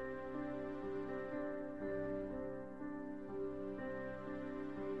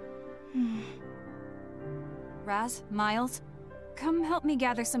 Raz, Miles, come help me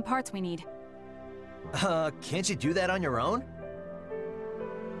gather some parts we need. Can't you do that on your own?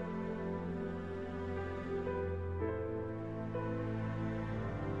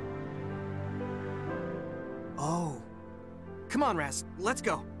 Oh. Come on, Raz, let's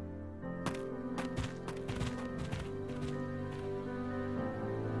go.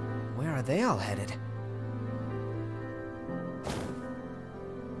 Where are they all headed?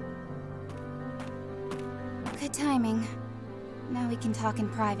 Good timing. Now we can talk in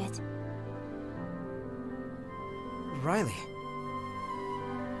private. Riley.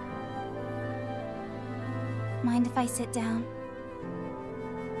 Mind if I sit down?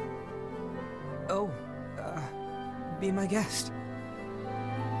 Oh, be my guest.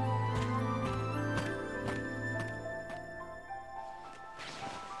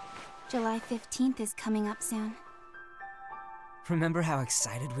 July 15th is coming up soon. Remember how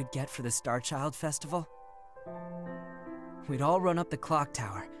excited we'd get for the Starchild Festival? We'd all run up the clock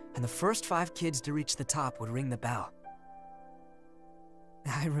tower, and the first 5 kids to reach the top would ring the bell.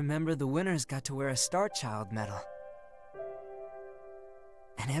 I remember the winners got to wear a Starchild medal.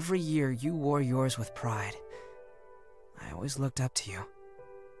 And every year you wore yours with pride. I always looked up to you.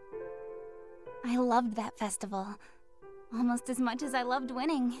 I loved that festival. Almost as much as I loved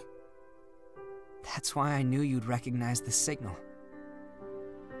winning. That's why I knew you'd recognize the signal.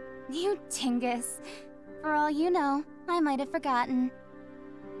 You dingus. For all you know, I might have forgotten.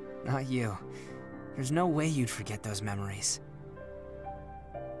 Not you. There's no way you'd forget those memories.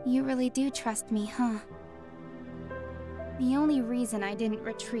 You really do trust me, huh? The only reason I didn't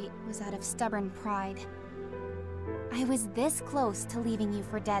retreat was out of stubborn pride. I was this close to leaving you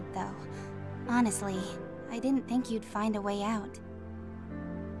for dead, though. Honestly, I didn't think you'd find a way out.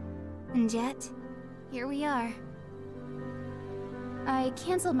 And yet, here we are. I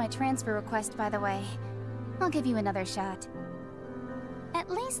canceled my transfer request, by the way. I'll give you another shot. At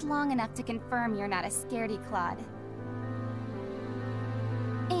least long enough to confirm you're not a scaredy Claude.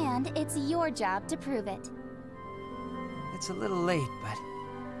 And it's your job to prove it. It's a little late, but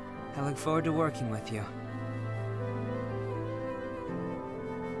I look forward to working with you.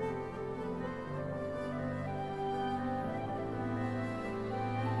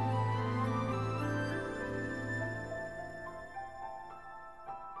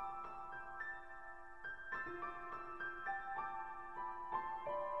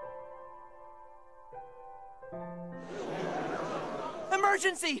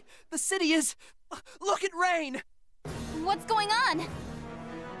 Emergency! The city is... Look at Rain! What's going on?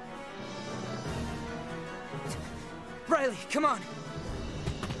 Riley, come on!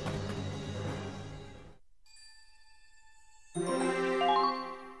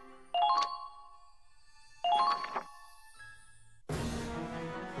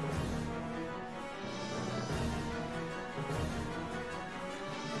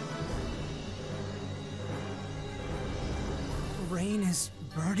 Rain is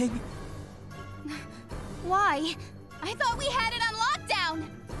burning? Why? I thought we had it on lockdown!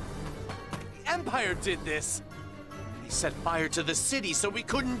 The Empire did this! They set fire to the city so we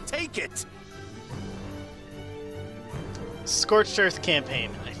couldn't take it! Scorched Earth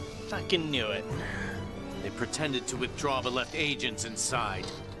campaign. I fucking knew it. They pretended to withdraw but left agents inside.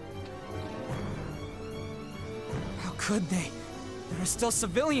 How could they? There are still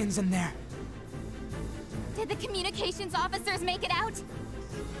civilians in there. Did the communications officers make it out?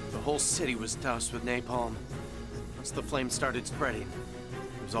 The whole city was doused with napalm. Once the flames started spreading,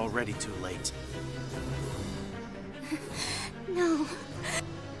 it was already too late. No.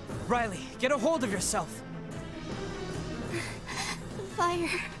 Riley, get a hold of yourself. Fire.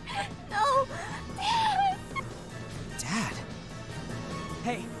 No. Damn it.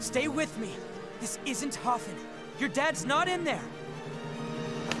 Hey, stay with me. This isn't Hoffen. Your dad's not in there.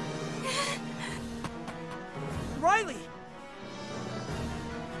 Riley!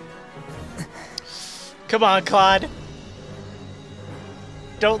 Come on, Claude.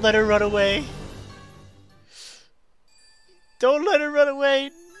 Don't let her run away. Don't let her run away.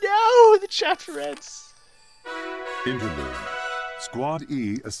 No, the chapter ends. Interlude. Squad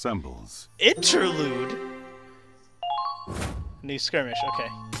E assembles. Interlude? New skirmish, okay.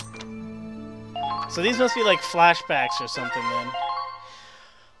 So these must be like flashbacks or something then.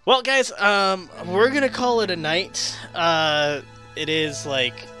 Well, guys, we're gonna call it a night. It is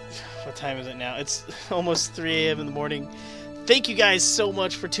like, what time is it now? It's almost 3 a.m. in the morning. Thank you guys so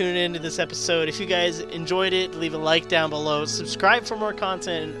much for tuning into this episode. If you guys enjoyed it, leave a like down below. Subscribe for more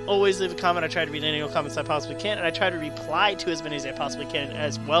content, and always leave a comment. I try to read any comments I possibly can, and I try to reply to as many as I possibly can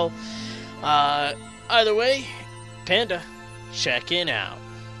as well. Either way, Panda, checking out.